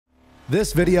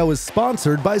This video is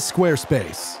sponsored by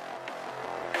Squarespace.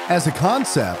 As a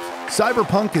concept,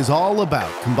 Cyberpunk is all about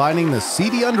combining the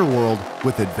seedy underworld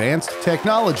with advanced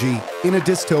technology in a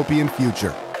dystopian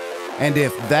future. And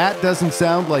if that doesn't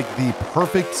sound like the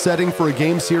perfect setting for a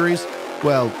game series,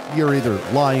 well, you're either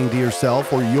lying to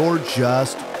yourself or you're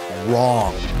just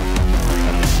wrong.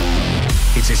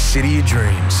 It's a city of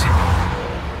dreams,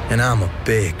 and I'm a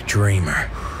big dreamer.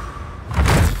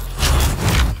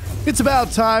 It's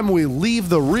about time we leave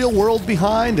the real world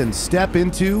behind and step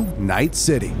into Night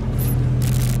City.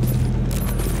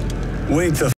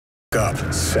 Wake the f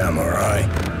up, samurai.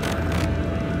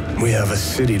 We have a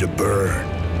city to burn.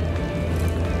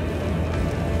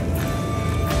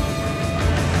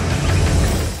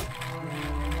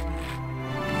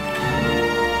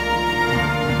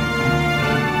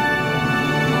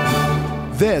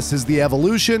 This is the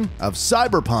evolution of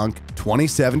Cyberpunk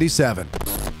 2077.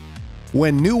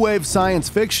 When new wave science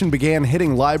fiction began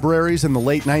hitting libraries in the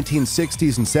late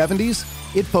 1960s and 70s,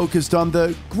 it focused on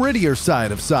the grittier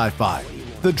side of sci-fi,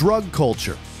 the drug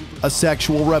culture, a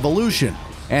sexual revolution,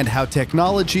 and how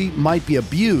technology might be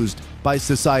abused by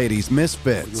society's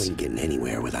misfits. You ain't getting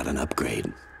anywhere without an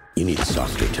upgrade. You need a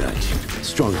softer touch,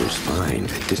 stronger spine,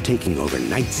 because taking over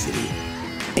Night City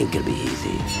ain't gonna be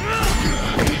easy.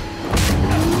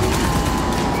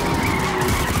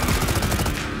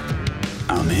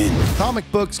 I'm in. Comic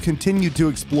books continued to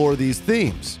explore these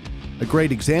themes, a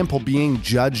great example being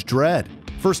Judge Dredd,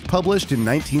 first published in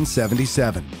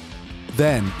 1977.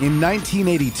 Then, in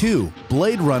 1982,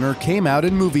 Blade Runner came out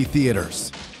in movie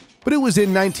theaters. But it was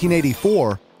in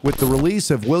 1984, with the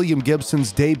release of William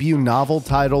Gibson's debut novel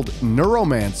titled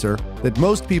Neuromancer, that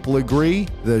most people agree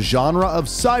the genre of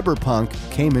cyberpunk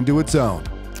came into its own.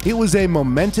 It was a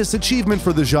momentous achievement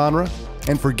for the genre,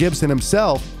 and for Gibson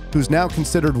himself, who's now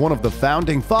considered one of the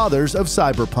founding fathers of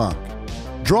cyberpunk.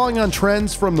 Drawing on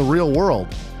trends from the real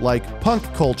world, like punk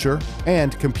culture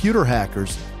and computer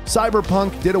hackers,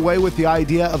 cyberpunk did away with the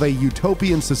idea of a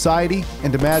utopian society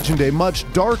and imagined a much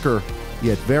darker,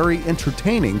 yet very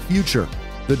entertaining future.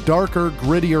 The darker,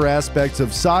 grittier aspects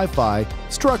of sci-fi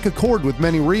struck a chord with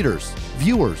many readers,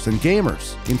 viewers, and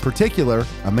gamers, in particular,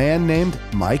 a man named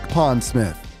Mike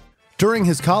Pondsmith. During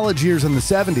his college years in the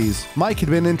 70s, Mike had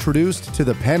been introduced to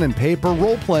the pen and paper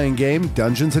role-playing game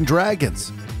Dungeons &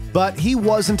 Dragons. But he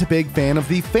wasn't a big fan of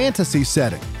the fantasy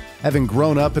setting. Having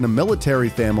grown up in a military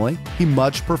family, he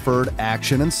much preferred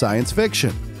action and science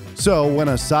fiction. So when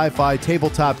a sci-fi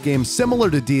tabletop game similar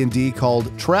to D&D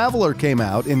called Traveler came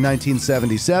out in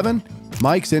 1977,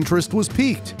 Mike's interest was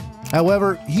piqued.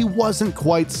 However, he wasn't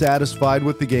quite satisfied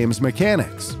with the game's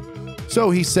mechanics. So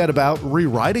he set about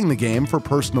rewriting the game for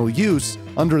personal use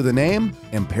under the name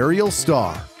Imperial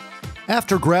Star.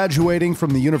 After graduating from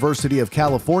the University of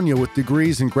California with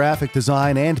degrees in graphic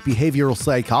design and behavioral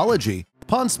psychology,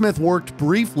 Pondsmith worked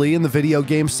briefly in the video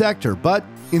game sector, but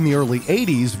in the early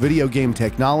 80s, video game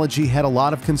technology had a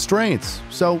lot of constraints,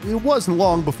 so it wasn't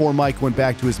long before Mike went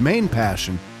back to his main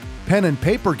passion, pen and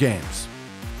paper games.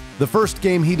 The first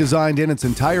game he designed in its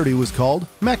entirety was called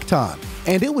Mechton,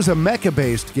 and it was a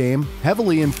mecha-based game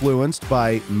heavily influenced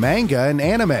by manga and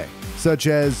anime, such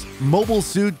as Mobile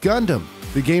Suit Gundam.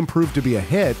 The game proved to be a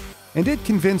hit, and it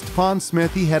convinced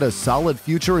Pondsmith he had a solid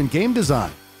future in game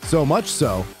design. So much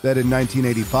so that in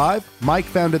 1985, Mike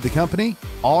founded the company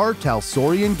R.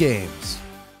 Talsorian Games.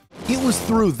 It was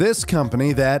through this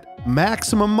company that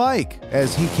Maximum Mike,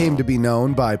 as he came to be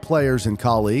known by players and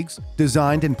colleagues,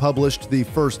 designed and published the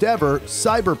first ever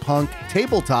cyberpunk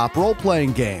tabletop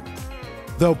role-playing game.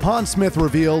 Though Pondsmith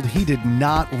revealed he did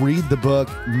not read the book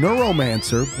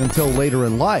Neuromancer until later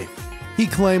in life, he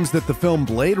claims that the film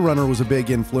Blade Runner was a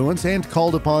big influence and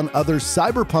called upon other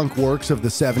cyberpunk works of the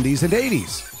 70s and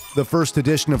 80s. The first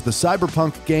edition of the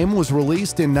Cyberpunk game was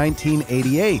released in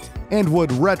 1988 and would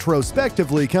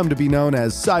retrospectively come to be known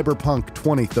as Cyberpunk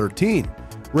 2013,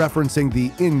 referencing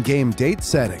the in-game date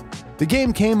setting. The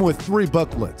game came with 3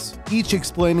 booklets, each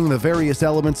explaining the various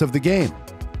elements of the game.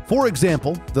 For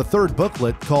example, the third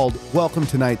booklet, called Welcome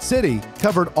to Night City,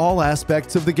 covered all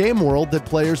aspects of the game world that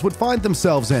players would find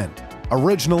themselves in.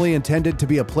 Originally intended to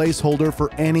be a placeholder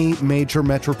for any major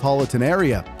metropolitan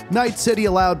area, Night City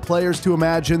allowed players to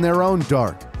imagine their own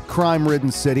dark,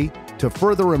 crime-ridden city to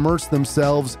further immerse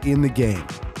themselves in the game.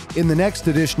 In the next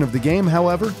edition of the game,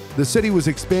 however, the city was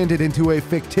expanded into a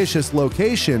fictitious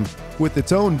location with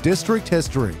its own district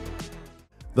history.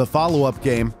 The follow-up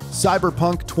game,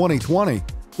 Cyberpunk 2020,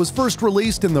 was first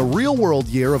released in the real-world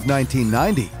year of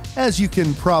 1990. As you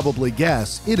can probably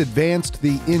guess, it advanced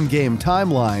the in-game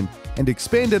timeline and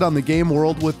expanded on the game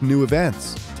world with new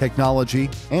events, technology,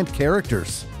 and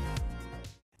characters.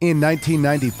 In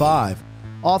 1995,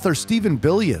 author Stephen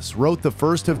Bilius wrote the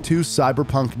first of 2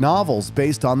 cyberpunk novels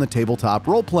based on the tabletop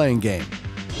role-playing game.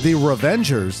 The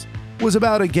Revengers was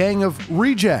about a gang of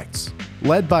rejects,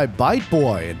 led by Byte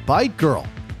Boy and Byte Girl,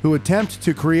 who attempt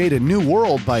to create a new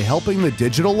world by helping the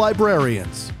digital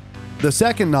librarians. The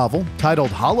second novel, titled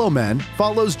Hollow Men,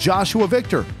 follows Joshua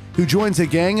Victor, who joins a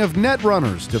gang of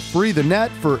netrunners to free the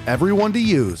net for everyone to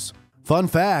use. Fun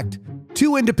fact,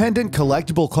 2 independent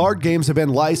collectible card games have been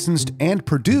licensed and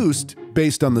produced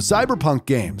based on the Cyberpunk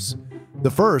games. The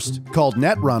first, called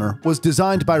Netrunner, was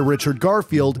designed by Richard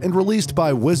Garfield and released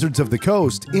by Wizards of the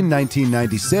Coast in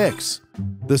 1996.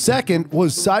 The second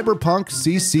was Cyberpunk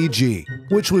CCG,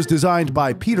 which was designed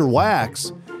by Peter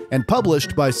Wax and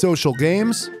published by Social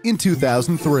Games in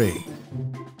 2003.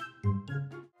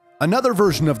 Another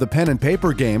version of the pen and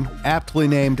paper game, aptly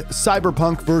named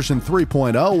Cyberpunk version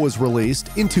 3.0, was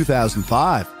released in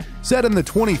 2005. Set in the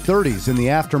 2030s in the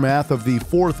aftermath of the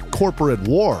Fourth Corporate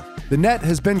War, the net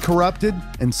has been corrupted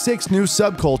and 6 new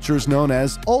subcultures known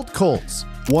as alt-cults,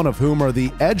 one of whom are the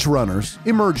Edgerunners,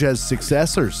 emerge as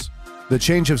successors. The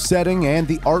change of setting and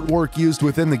the artwork used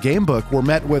within the gamebook were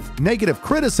met with negative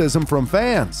criticism from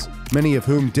fans, many of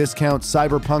whom discount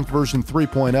Cyberpunk version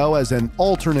 3.0 as an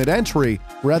alternate entry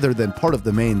rather than part of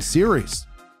the main series.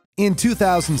 In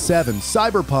 2007,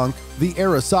 Cyberpunk: The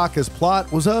Arasaka's Plot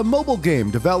was a mobile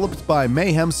game developed by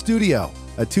Mayhem Studio,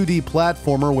 a 2D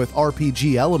platformer with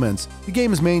RPG elements. The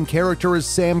game's main character is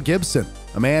Sam Gibson,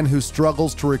 a man who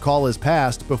struggles to recall his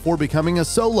past before becoming a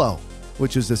solo,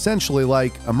 which is essentially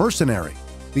like a mercenary.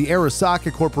 The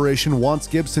Arasaka Corporation wants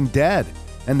Gibson dead,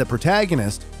 and the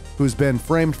protagonist, who's been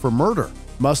framed for murder,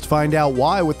 must find out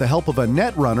why with the help of a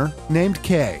netrunner named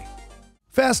Kay.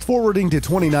 Fast forwarding to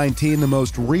 2019, the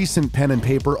most recent pen and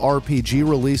paper RPG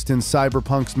released in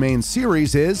Cyberpunk's main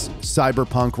series is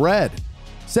Cyberpunk Red.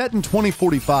 Set in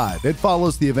 2045, it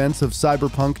follows the events of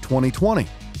Cyberpunk 2020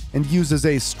 and uses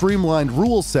a streamlined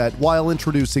rule set while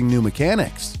introducing new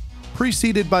mechanics.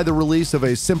 Preceded by the release of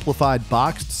a simplified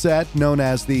boxed set known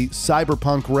as the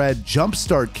Cyberpunk Red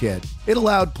Jumpstart Kit, it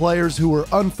allowed players who were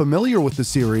unfamiliar with the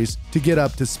series to get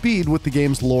up to speed with the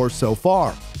game's lore so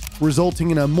far,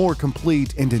 resulting in a more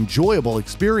complete and enjoyable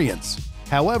experience.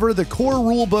 However, the core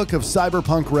rulebook of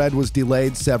Cyberpunk Red was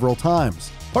delayed several times,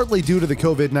 partly due to the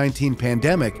COVID-19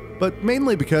 pandemic, but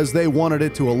mainly because they wanted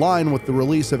it to align with the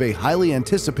release of a highly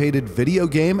anticipated video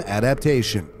game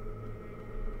adaptation.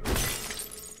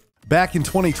 Back in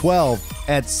 2012,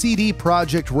 at CD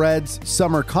Projekt Red's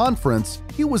summer conference,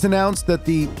 it was announced that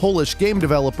the Polish game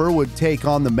developer would take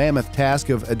on the mammoth task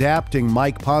of adapting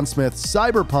Mike Pondsmith's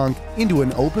Cyberpunk into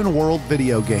an open-world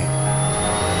video game.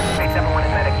 871 is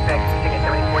medic check. Taking a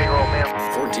 74-year-old male.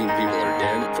 14 people are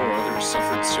dead, 4 others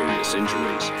suffered serious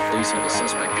injuries. Police have a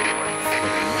suspect anyway.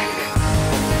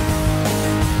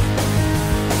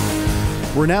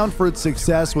 Renowned for its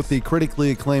success with the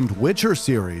critically acclaimed Witcher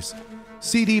series,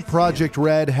 CD Projekt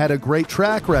Red had a great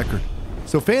track record,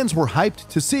 so fans were hyped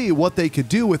to see what they could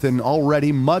do with an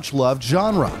already much-loved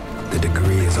genre. The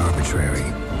degree is arbitrary,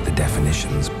 the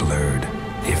definition's blurred.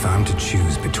 If I'm to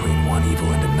choose between one evil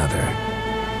and another,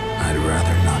 I'd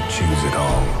rather not choose at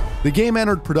all. The game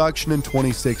entered production in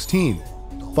 2016,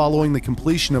 following the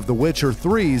completion of The Witcher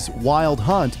 3's Wild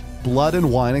Hunt Blood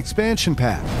and Wine expansion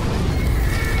pack.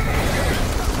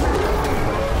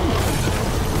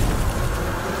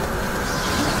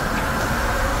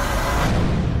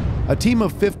 A team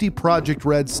of 50 Projekt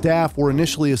Red staff were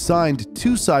initially assigned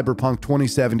to Cyberpunk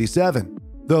 2077,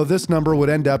 though this number would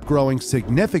end up growing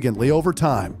significantly over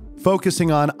time.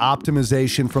 Focusing on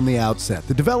optimization from the outset,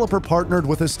 the developer partnered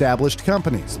with established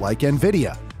companies like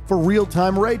NVIDIA for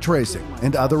real-time ray tracing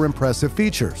and other impressive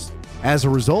features. As a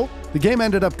result, the game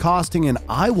ended up costing an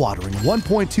eye-watering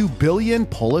 1.2 billion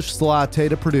Polish zloty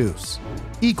to produce,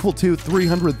 equal to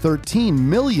 $313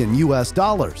 million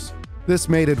US. This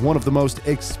made it one of the most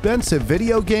expensive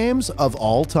video games of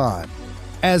all time.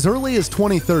 As early as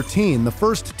 2013, the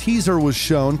first teaser was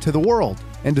shown to the world,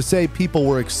 and to say people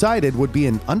were excited would be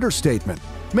an understatement.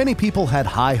 Many people had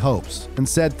high hopes and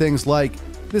said things like,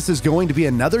 "This is going to be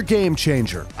another game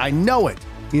changer, I know it.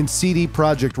 In CD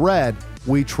Projekt Red,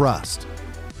 we trust."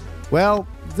 Well,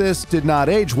 this did not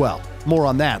age well. More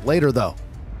on that later though.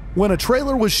 When a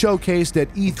trailer was showcased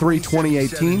at E3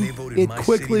 2018, it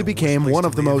quickly became one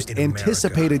of the most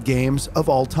anticipated games of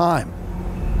all time.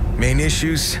 Main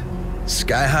issues,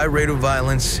 sky-high rate of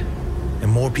violence,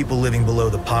 and more people living below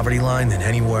the poverty line than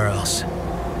anywhere else.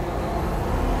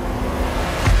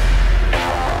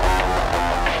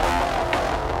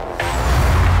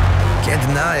 Can't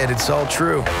deny it, it's all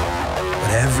true.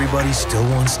 But everybody still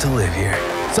wants to live here.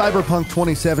 Cyberpunk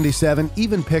 2077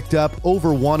 even picked up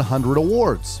over 100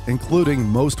 awards, including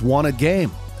Most Wanted Game,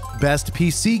 Best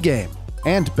PC Game,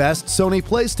 and Best Sony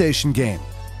PlayStation Game.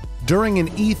 During an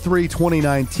E3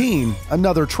 2019,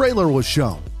 another trailer was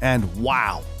shown, and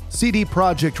wow, CD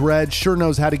Projekt Red sure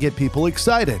knows how to get people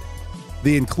excited.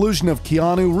 The inclusion of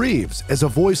Keanu Reeves as a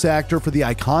voice actor for the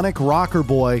iconic rocker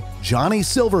boy Johnny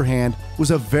Silverhand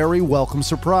was a very welcome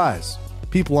surprise.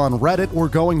 People on Reddit were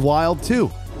going wild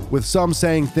too, with some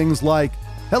saying things like,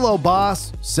 "Hello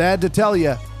boss, sad to tell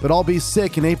ya, but I'll be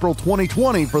sick in April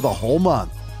 2020 for the whole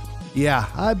month." Yeah,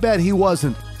 I bet he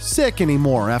wasn't sick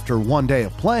anymore after one day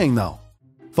of playing though.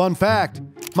 Fun fact,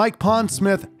 Mike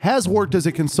Pondsmith has worked as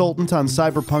a consultant on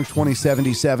Cyberpunk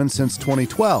 2077 since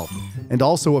 2012, and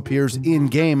also appears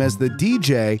in-game as the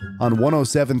DJ on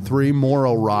 107.3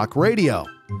 Morrow Rock Radio,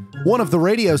 one of the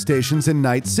radio stations in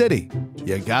Night City.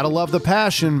 You gotta love the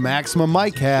passion Maximum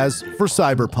Mike has for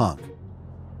Cyberpunk.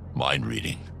 Mind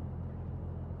reading.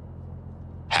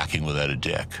 Hacking without a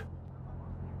deck.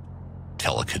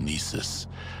 Telekinesis.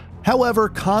 However,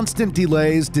 constant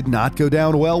delays did not go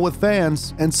down well with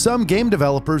fans, and some game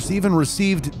developers even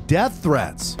received death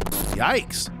threats.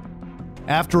 Yikes!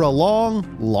 After a long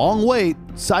wait,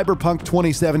 Cyberpunk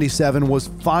 2077 was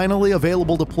finally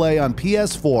available to play on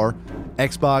PS4,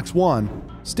 Xbox One,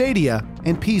 Stadia,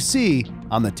 and PC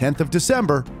on the 10th of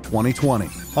December 2020.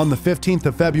 On the 15th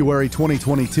of February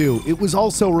 2022, it was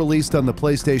also released on the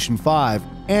PlayStation 5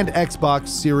 and Xbox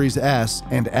Series S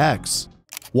and X.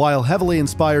 While heavily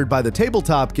inspired by the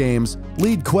tabletop games,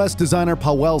 lead quest designer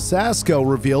Pawel Sasko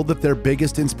revealed that their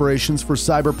biggest inspirations for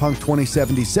Cyberpunk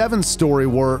 2077's story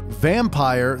were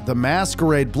Vampire, The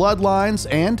Masquerade Bloodlines,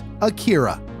 and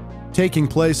Akira. Taking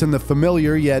place in the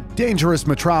familiar yet dangerous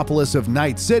metropolis of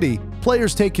Night City,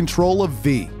 players take control of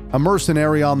V, a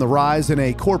mercenary on the rise in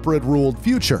a corporate-ruled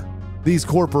future. These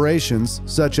corporations,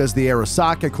 such as the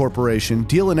Arasaka Corporation,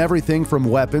 deal in everything from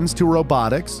weapons to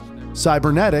robotics,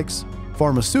 cybernetics,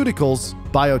 pharmaceuticals,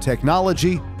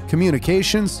 biotechnology,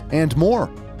 communications, and more.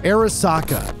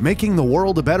 Arasaka, making the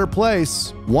world a better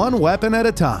place, one weapon at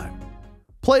a time.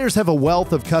 Players have a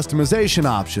wealth of customization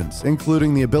options,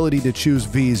 including the ability to choose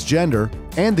V's gender,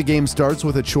 and the game starts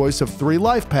with a choice of 3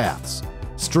 life paths: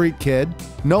 Street Kid,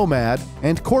 Nomad,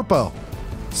 and Corpo.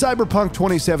 Cyberpunk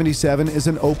 2077 is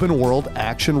an open-world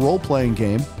action role-playing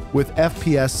game with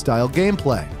FPS-style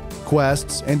gameplay,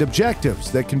 quests, and objectives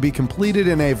that can be completed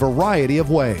in a variety of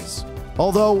ways.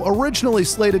 Although originally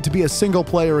slated to be a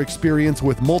single-player experience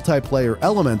with multiplayer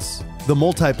elements, the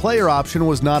multiplayer option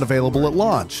was not available at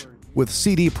launch, with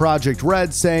CD Projekt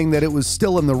Red saying that it was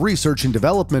still in the research and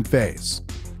development phase.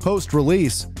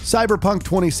 Post-release, Cyberpunk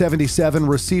 2077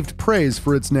 received praise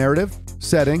for its narrative,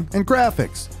 setting, and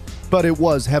graphics, but it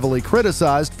was heavily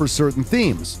criticized for certain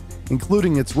themes,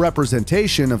 including its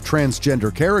representation of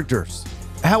transgender characters.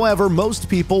 However, most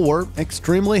people were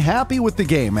extremely happy with the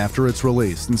game after its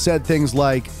release and said things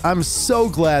like, "I'm so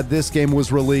glad this game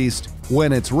was released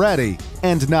when it's ready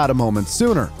and not a moment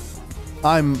sooner."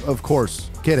 I'm, of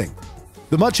course, kidding.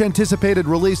 The much-anticipated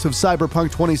release of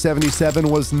Cyberpunk 2077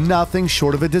 was nothing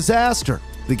short of a disaster.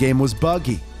 The game was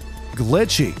buggy,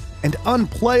 glitchy, and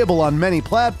unplayable on many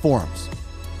platforms.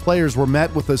 Players were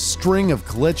met with a string of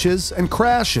glitches and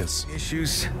crashes.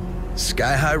 Issues,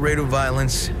 sky-high rate of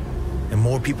violence, and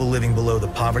more people living below the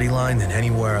poverty line than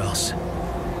anywhere else.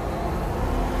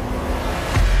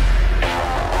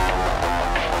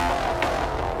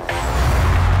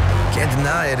 Can't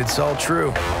deny it, it's all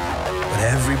true. But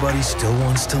everybody still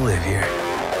wants to live here.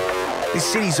 This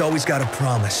city's always got a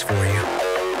promise for you.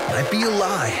 Might be a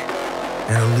lie,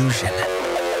 an illusion,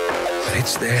 but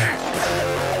it's there,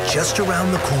 just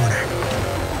around the corner,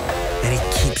 and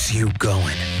it keeps you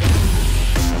going.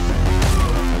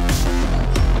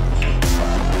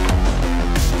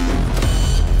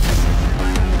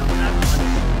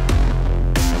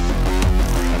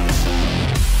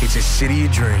 It's a city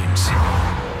of dreams,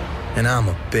 and I'm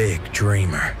a big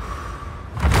dreamer.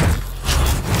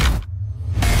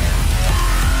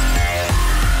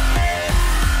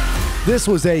 This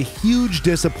was a huge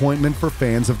disappointment for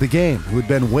fans of the game, who had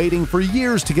been waiting for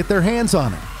years to get their hands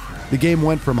on it. The game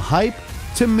went from hype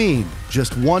to meme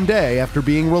just one day after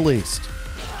being released.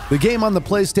 The game on the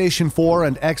PlayStation 4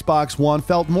 and Xbox One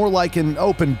felt more like an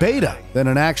open beta than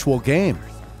an actual game.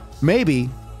 Maybe,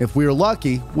 if we're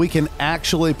lucky, we can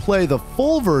actually play the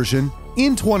full version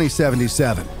in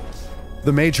 2077.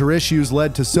 The major issues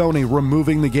led to Sony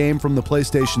removing the game from the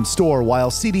PlayStation Store while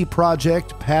CD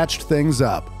Projekt patched things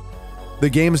up. The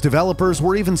game's developers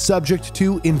were even subject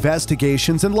to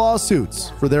investigations and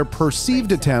lawsuits for their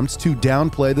perceived attempts to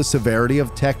downplay the severity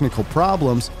of technical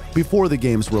problems before the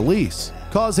game's release.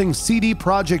 causing CD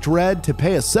Projekt Red to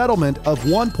pay a settlement of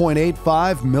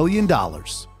 $1.85 million.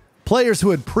 Players who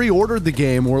had pre-ordered the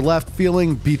game were left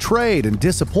feeling betrayed and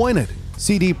disappointed.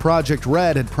 CD Projekt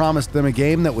Red had promised them a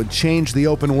game that would change the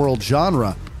open-world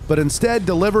genre, but instead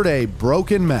delivered a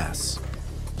broken mess.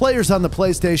 Players on the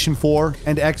PlayStation 4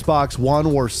 and Xbox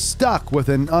One were stuck with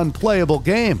an unplayable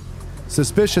game.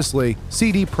 Suspiciously,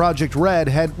 CD Projekt Red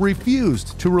had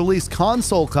refused to release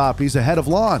console copies ahead of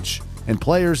launch, and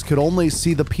players could only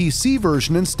see the PC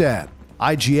version instead.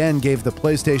 IGN gave the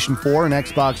PlayStation 4 and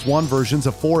Xbox One versions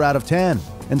a 4 out of 10,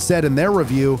 and said in their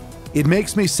review, "It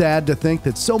makes me sad to think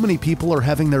that so many people are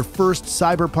having their first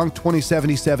Cyberpunk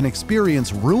 2077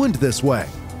 experience ruined this way,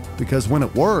 because when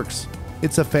it works,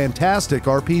 it's a fantastic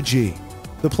RPG."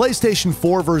 The PlayStation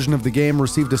 4 version of the game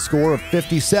received a score of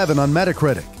 57 on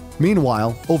Metacritic.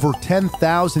 Meanwhile, over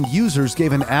 10,000 users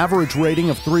gave an average rating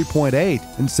of 3.8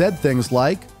 and said things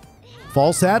like,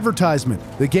 "False advertisement.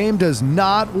 The game does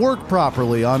not work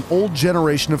properly on old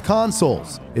generation of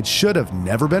consoles. It should have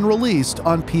never been released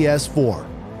on PS4.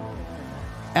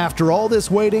 After all this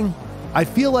waiting, I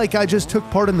feel like I just took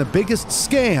part in the biggest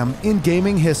scam in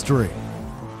gaming history.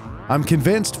 I'm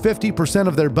convinced 50%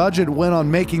 of their budget went on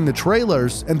making the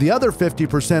trailers, and the other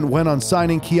 50% went on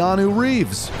signing Keanu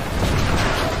Reeves."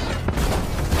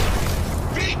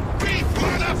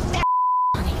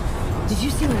 Did you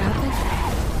see what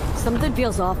happened? Something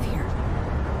feels off here.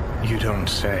 You don't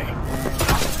say.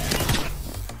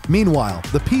 Meanwhile,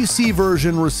 the PC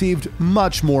version received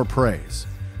much more praise.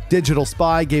 Digital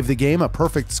Spy gave the game a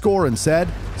perfect score and said,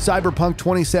 "Cyberpunk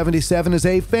 2077 is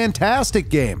a fantastic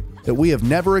game that we have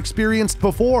never experienced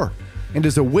before, and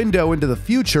is a window into the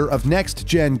future of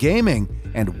next-gen gaming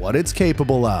and what it's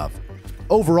capable of."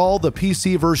 Overall, the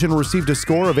PC version received a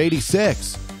score of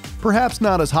 86. Perhaps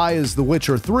not as high as The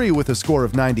Witcher 3 with a score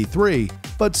of 93,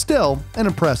 but still an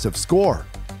impressive score.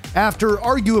 After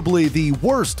arguably the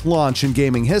worst launch in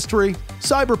gaming history,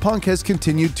 Cyberpunk has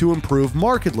continued to improve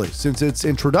markedly since its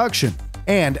introduction,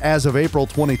 and as of April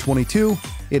 2022,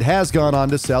 it has gone on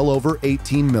to sell over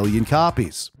 18 million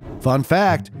copies. Fun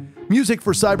fact, music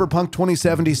for Cyberpunk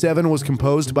 2077 was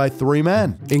composed by 3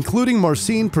 men, including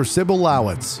Marcin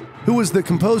Percival-Lowitz, who was the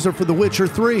composer for The Witcher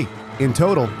 3. In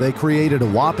total, they created a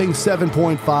whopping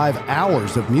 7.5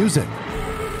 hours of music.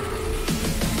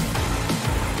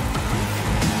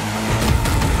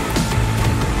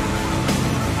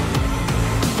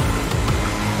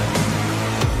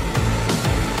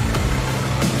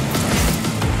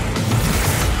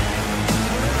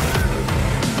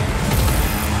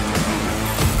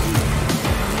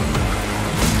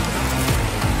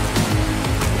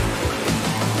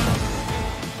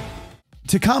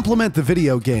 To complement the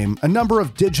video game, a number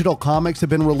of digital comics have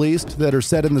been released that are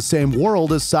set in the same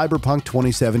world as Cyberpunk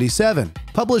 2077.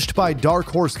 Published by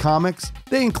Dark Horse Comics,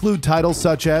 they include titles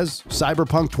such as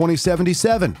Cyberpunk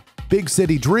 2077, Big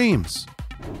City Dreams,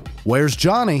 Where's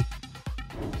Johnny?,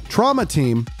 Trauma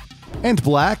Team, and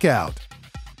Blackout.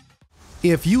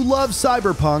 If you love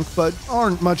Cyberpunk but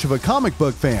aren't much of a comic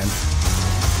book fan,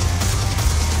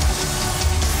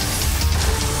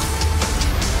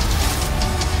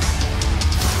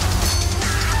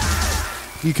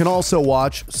 you can also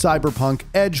watch Cyberpunk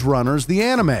Edgerunners, the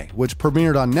anime, which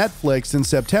premiered on Netflix in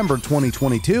September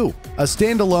 2022. A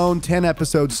standalone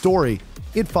 10-episode story,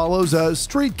 it follows a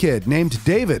street kid named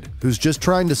David, who's just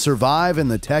trying to survive in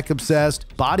the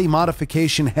tech-obsessed, body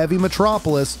modification-heavy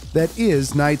metropolis that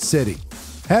is Night City.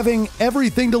 Having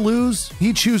everything to lose,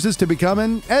 he chooses to become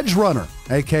an Edgerunner,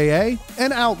 aka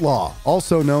an outlaw,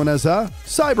 also known as a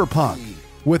cyberpunk.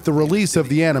 With the release of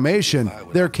the animation,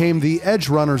 there came the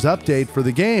Edgerunners update for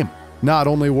the game. Not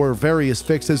only were various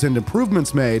fixes and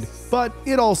improvements made, but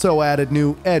it also added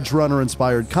new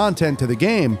Edgerunner-inspired content to the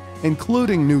game,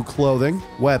 including new clothing,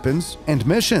 weapons, and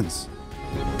missions.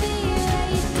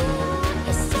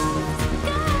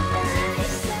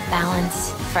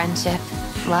 Balance, friendship,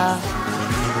 love.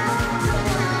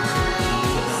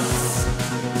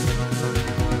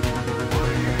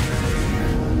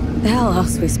 The hell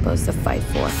else are we supposed to fight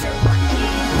for?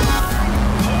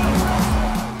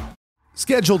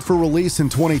 Scheduled for release in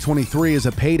 2023 is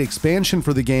a paid expansion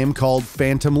for the game called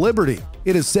Phantom Liberty.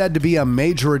 It is said to be a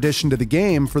major addition to the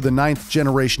game for the 9th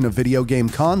generation of video game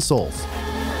consoles.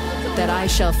 That I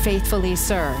shall faithfully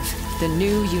serve the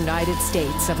new United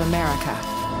States of America.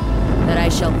 That I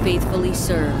shall faithfully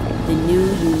serve the new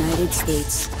United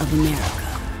States of America.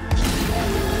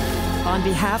 On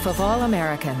behalf of all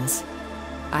Americans,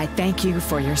 I thank you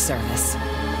for your service.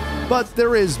 But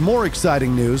there is more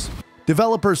exciting news.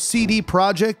 Developer CD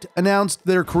Projekt announced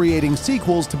they're creating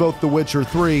sequels to both The Witcher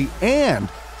 3 and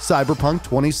Cyberpunk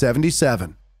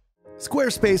 2077.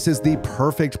 Squarespace is the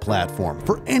perfect platform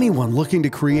for anyone looking to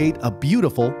create a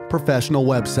beautiful, professional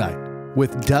website.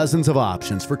 With dozens of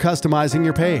options for customizing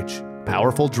your page,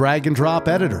 powerful drag-and-drop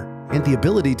editor, and the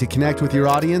ability to connect with your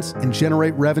audience and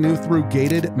generate revenue through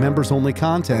gated, members-only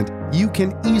content, you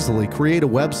can easily create a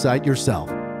website yourself.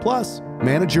 Plus,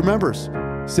 manage your members,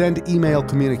 send email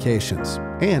communications,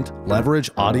 and leverage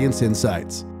audience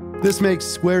insights. This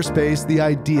makes Squarespace the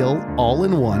ideal,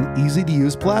 all-in-one,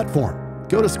 easy-to-use platform.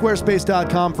 Go to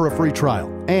squarespace.com for a free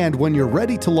trial. And when you're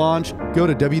ready to launch, go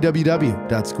to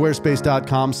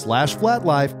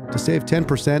www.squarespace.com/flatlife to save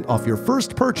 10% off your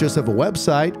first purchase of a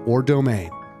website or domain.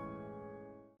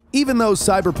 Even though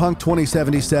Cyberpunk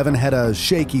 2077 had a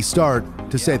shaky start,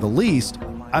 to say the least,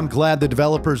 I'm glad the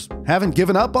developers haven't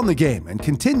given up on the game and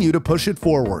continue to push it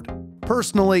forward.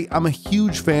 Personally, I'm a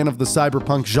huge fan of the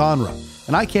cyberpunk genre,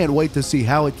 and I can't wait to see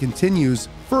how it continues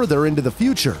further into the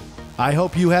future. I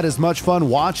hope you had as much fun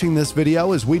watching this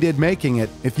video as we did making it.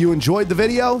 If you enjoyed the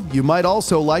video, you might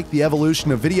also like the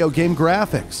evolution of video game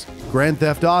graphics, Grand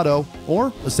Theft Auto,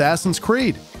 or Assassin's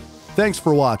Creed. Thanks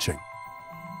for watching.